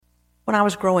When I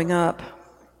was growing up,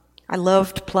 I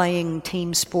loved playing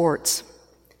team sports.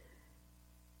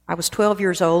 I was 12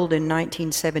 years old in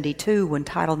 1972 when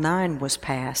Title IX was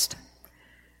passed.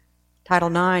 Title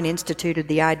IX instituted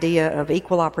the idea of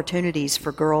equal opportunities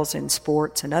for girls in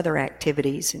sports and other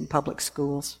activities in public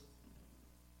schools.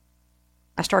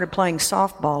 I started playing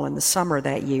softball in the summer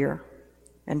that year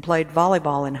and played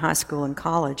volleyball in high school and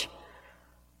college.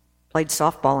 Played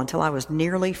softball until I was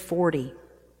nearly 40.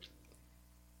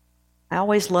 I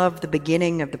always loved the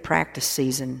beginning of the practice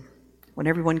season when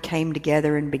everyone came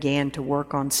together and began to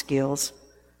work on skills.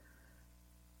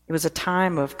 It was a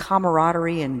time of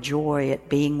camaraderie and joy at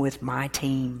being with my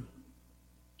team.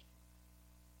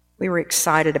 We were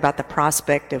excited about the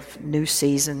prospect of new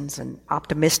seasons and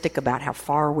optimistic about how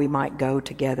far we might go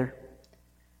together.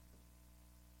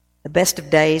 The best of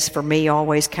days for me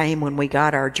always came when we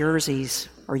got our jerseys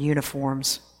or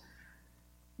uniforms.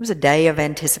 It was a day of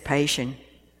anticipation.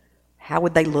 How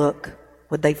would they look?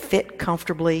 Would they fit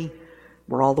comfortably?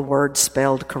 Were all the words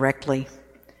spelled correctly?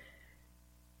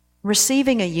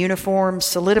 Receiving a uniform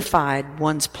solidified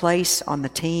one's place on the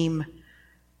team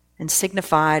and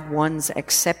signified one's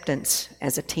acceptance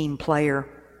as a team player.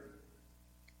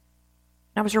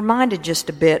 I was reminded just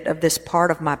a bit of this part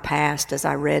of my past as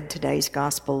I read today's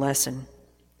gospel lesson.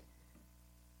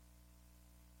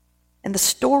 And the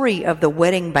story of the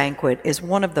wedding banquet is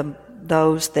one of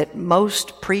those that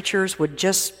most preachers would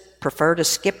just prefer to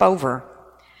skip over.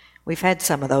 We've had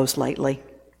some of those lately.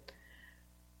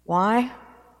 Why?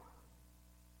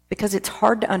 Because it's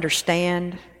hard to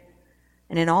understand,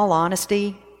 and in all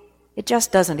honesty, it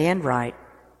just doesn't end right.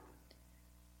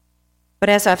 But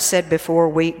as I've said before,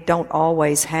 we don't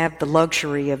always have the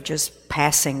luxury of just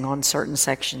passing on certain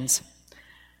sections.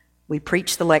 We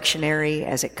preach the lectionary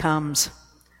as it comes.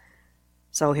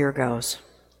 So here goes.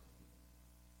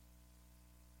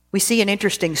 We see an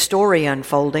interesting story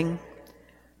unfolding.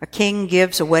 A king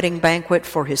gives a wedding banquet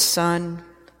for his son,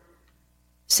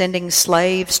 sending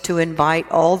slaves to invite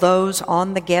all those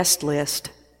on the guest list.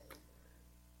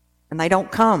 And they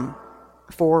don't come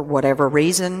for whatever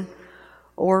reason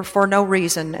or for no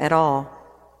reason at all.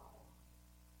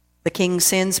 The king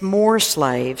sends more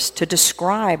slaves to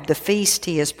describe the feast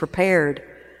he has prepared.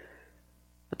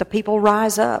 But the people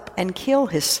rise up and kill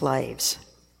his slaves.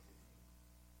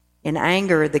 In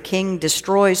anger, the king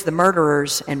destroys the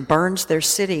murderers and burns their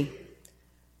city.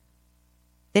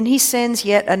 Then he sends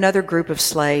yet another group of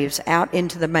slaves out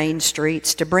into the main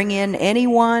streets to bring in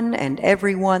anyone and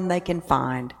everyone they can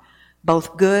find,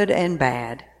 both good and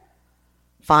bad.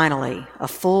 Finally, a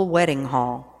full wedding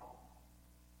hall.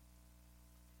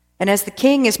 And as the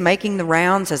king is making the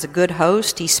rounds as a good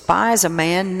host, he spies a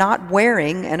man not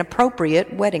wearing an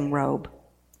appropriate wedding robe.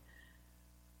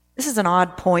 This is an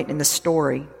odd point in the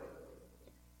story.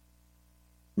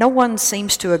 No one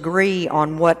seems to agree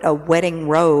on what a wedding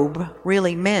robe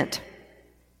really meant.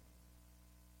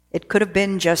 It could have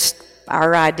been just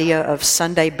our idea of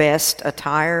Sunday best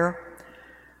attire,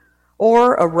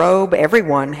 or a robe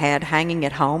everyone had hanging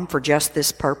at home for just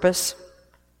this purpose.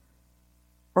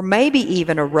 Or maybe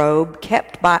even a robe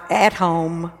kept at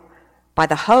home by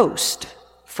the host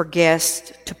for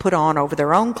guests to put on over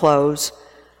their own clothes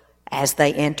as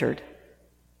they entered.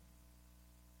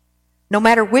 No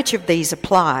matter which of these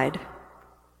applied,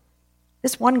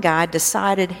 this one guy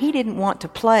decided he didn't want to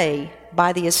play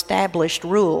by the established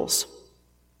rules.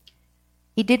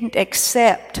 He didn't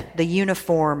accept the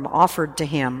uniform offered to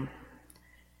him.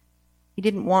 He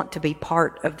didn't want to be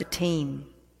part of the team.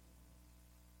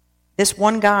 This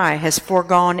one guy has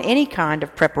foregone any kind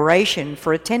of preparation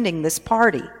for attending this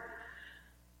party.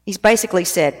 He's basically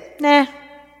said, "Nah,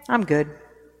 I'm good."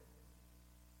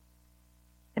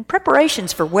 And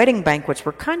preparations for wedding banquets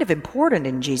were kind of important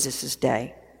in Jesus'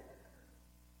 day.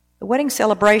 The wedding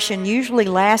celebration usually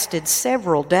lasted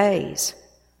several days,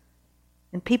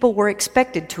 and people were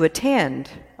expected to attend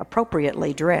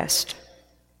appropriately dressed.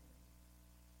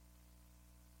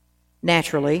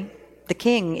 Naturally, the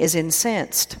king is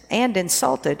incensed and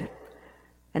insulted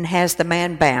and has the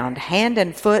man bound hand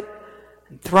and foot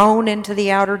and thrown into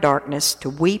the outer darkness to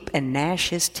weep and gnash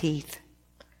his teeth.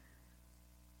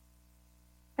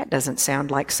 That doesn't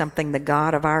sound like something the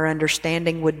God of our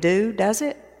understanding would do, does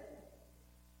it?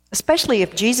 Especially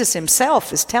if Jesus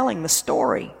himself is telling the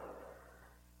story.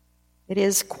 It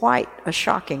is quite a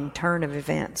shocking turn of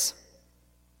events.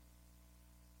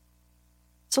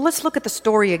 So let's look at the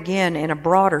story again in a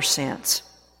broader sense.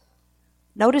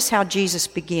 Notice how Jesus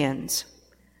begins.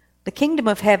 The kingdom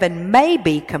of heaven may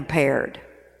be compared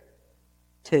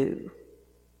to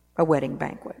a wedding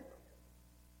banquet.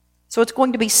 So it's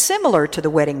going to be similar to the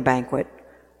wedding banquet,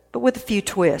 but with a few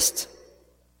twists.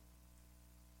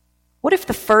 What if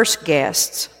the first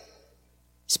guests,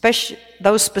 especially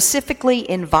those specifically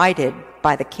invited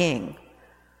by the king,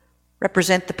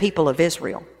 represent the people of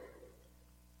Israel?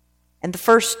 And the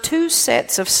first two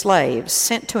sets of slaves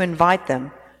sent to invite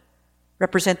them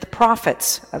represent the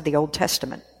prophets of the Old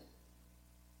Testament.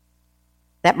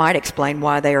 That might explain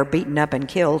why they are beaten up and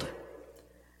killed.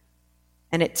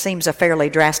 And it seems a fairly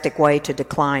drastic way to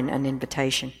decline an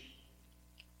invitation.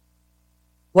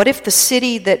 What if the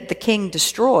city that the king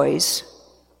destroys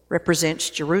represents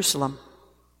Jerusalem?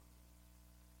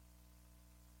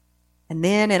 And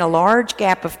then, in a large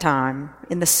gap of time,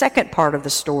 in the second part of the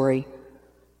story,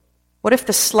 what if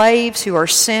the slaves who are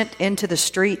sent into the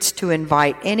streets to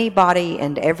invite anybody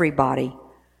and everybody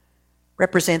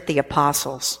represent the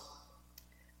apostles,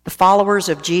 the followers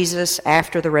of Jesus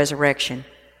after the resurrection,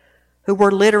 who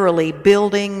were literally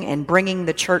building and bringing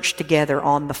the church together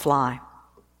on the fly?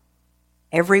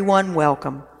 Everyone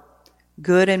welcome,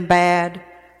 good and bad,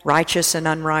 righteous and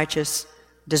unrighteous,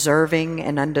 deserving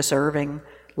and undeserving,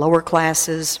 lower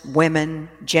classes, women,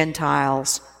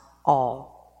 Gentiles,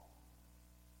 all.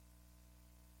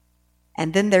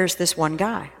 And then there's this one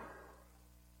guy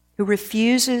who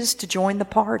refuses to join the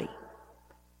party.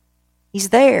 He's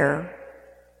there,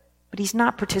 but he's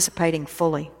not participating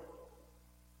fully.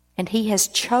 And he has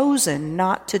chosen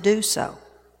not to do so.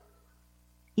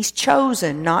 He's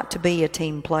chosen not to be a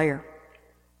team player.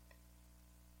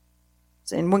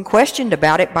 And when questioned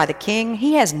about it by the king,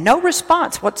 he has no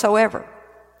response whatsoever.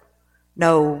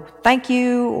 No thank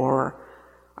you, or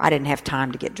I didn't have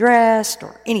time to get dressed,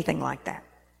 or anything like that.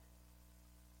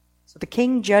 So the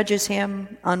king judges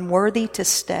him unworthy to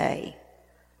stay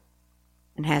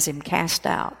and has him cast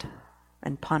out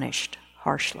and punished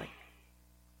harshly.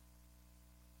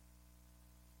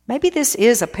 Maybe this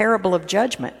is a parable of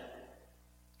judgment,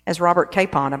 as Robert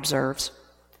Capon observes.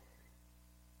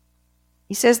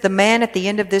 He says the man at the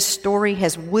end of this story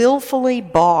has willfully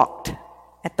balked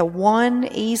at the one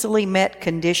easily met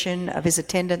condition of his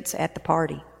attendance at the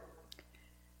party.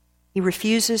 He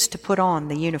refuses to put on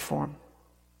the uniform,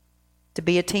 to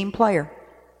be a team player.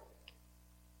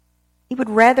 He would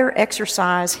rather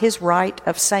exercise his right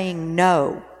of saying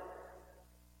no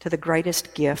to the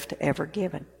greatest gift ever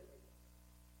given.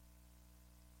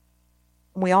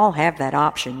 We all have that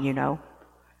option,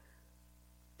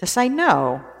 to say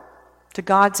no to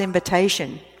God's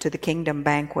invitation to the kingdom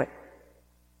banquet.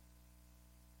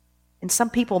 And some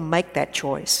people make that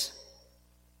choice.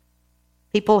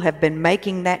 People have been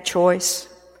making that choice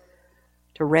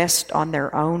to rest on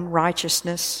their own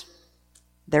righteousness,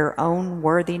 their own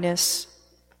worthiness,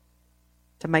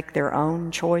 to make their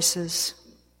own choices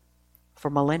for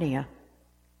millennia.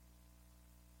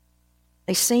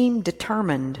 They seem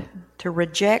determined to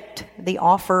reject the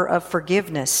offer of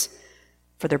forgiveness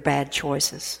for their bad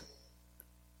choices.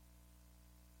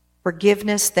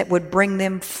 Forgiveness that would bring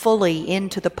them fully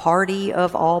into the party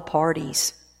of all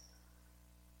parties.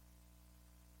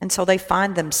 And so they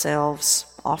find themselves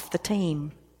off the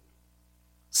team,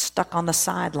 stuck on the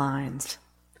sidelines,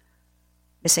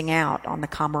 missing out on the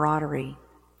camaraderie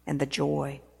and the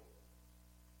joy.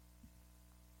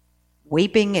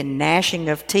 Weeping and gnashing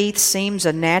of teeth seems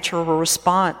a natural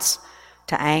response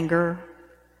to anger,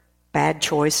 bad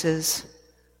choices,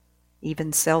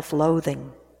 even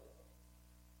self-loathing.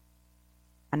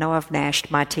 I know I've gnashed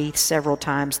my teeth several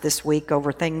times this week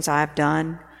over things I've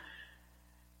done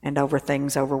and over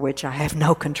things over which I have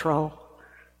no control.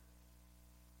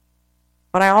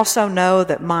 But I also know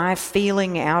that my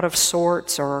feeling out of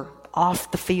sorts or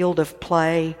off the field of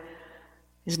play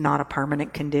is not a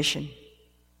permanent condition.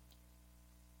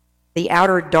 The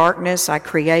outer darkness I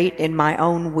create in my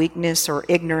own weakness or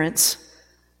ignorance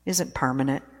isn't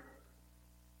permanent.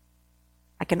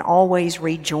 I can always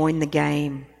rejoin the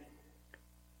game,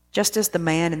 just as the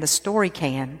man in the story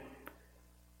can.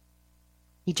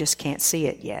 He just can't see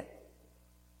it yet.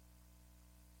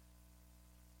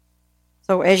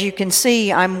 So as you can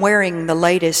see, I'm wearing the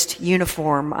latest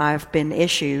uniform I've been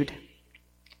issued.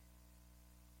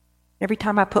 Every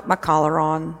time I put my collar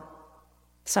on,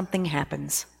 something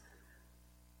happens.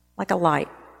 Like a light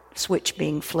switch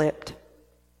being flipped.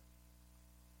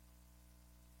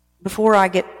 Before I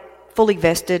get fully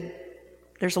vested,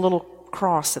 there's a little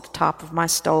cross at the top of my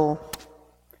stole.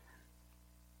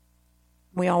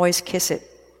 We always kiss it.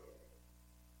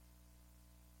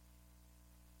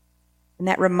 And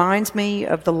that reminds me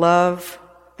of the love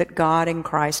that God in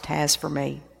Christ has for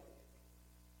me.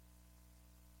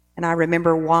 And I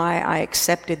remember why I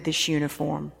accepted this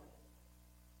uniform,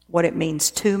 what it means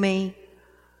to me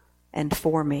and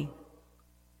for me.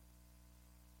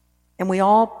 And we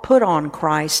all put on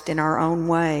Christ in our own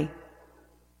way.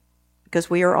 because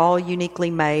we are all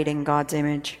uniquely made in God's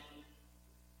image.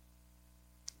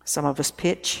 Some of us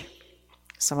pitch,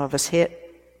 some of us hit,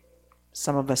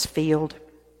 some of us field,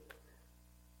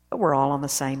 but we're all on the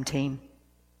same team.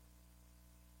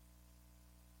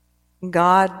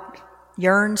 God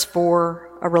yearns for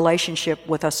a relationship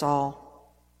with us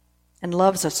all and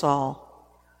loves us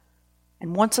all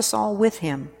and wants us all with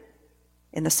Him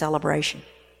in the celebration.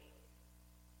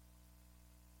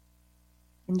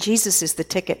 And Jesus is the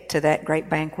ticket to that great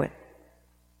banquet,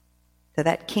 to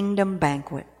that kingdom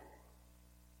banquet.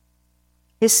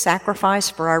 His sacrifice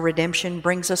for our redemption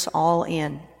brings us all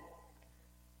in.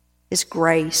 His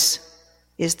grace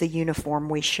is the uniform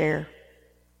we share.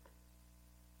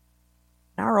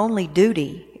 Our only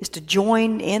duty is to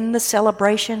join in the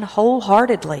celebration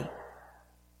wholeheartedly,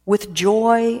 with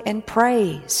joy and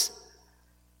praise,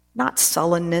 not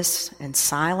sullenness and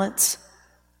silence,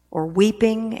 or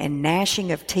weeping and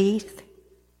gnashing of teeth.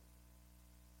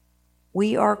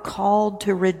 We are called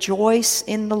to rejoice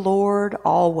in the Lord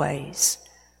always.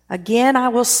 Again, I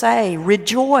will say,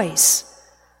 rejoice.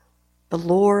 The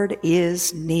Lord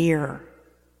is near.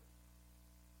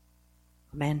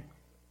 Amen.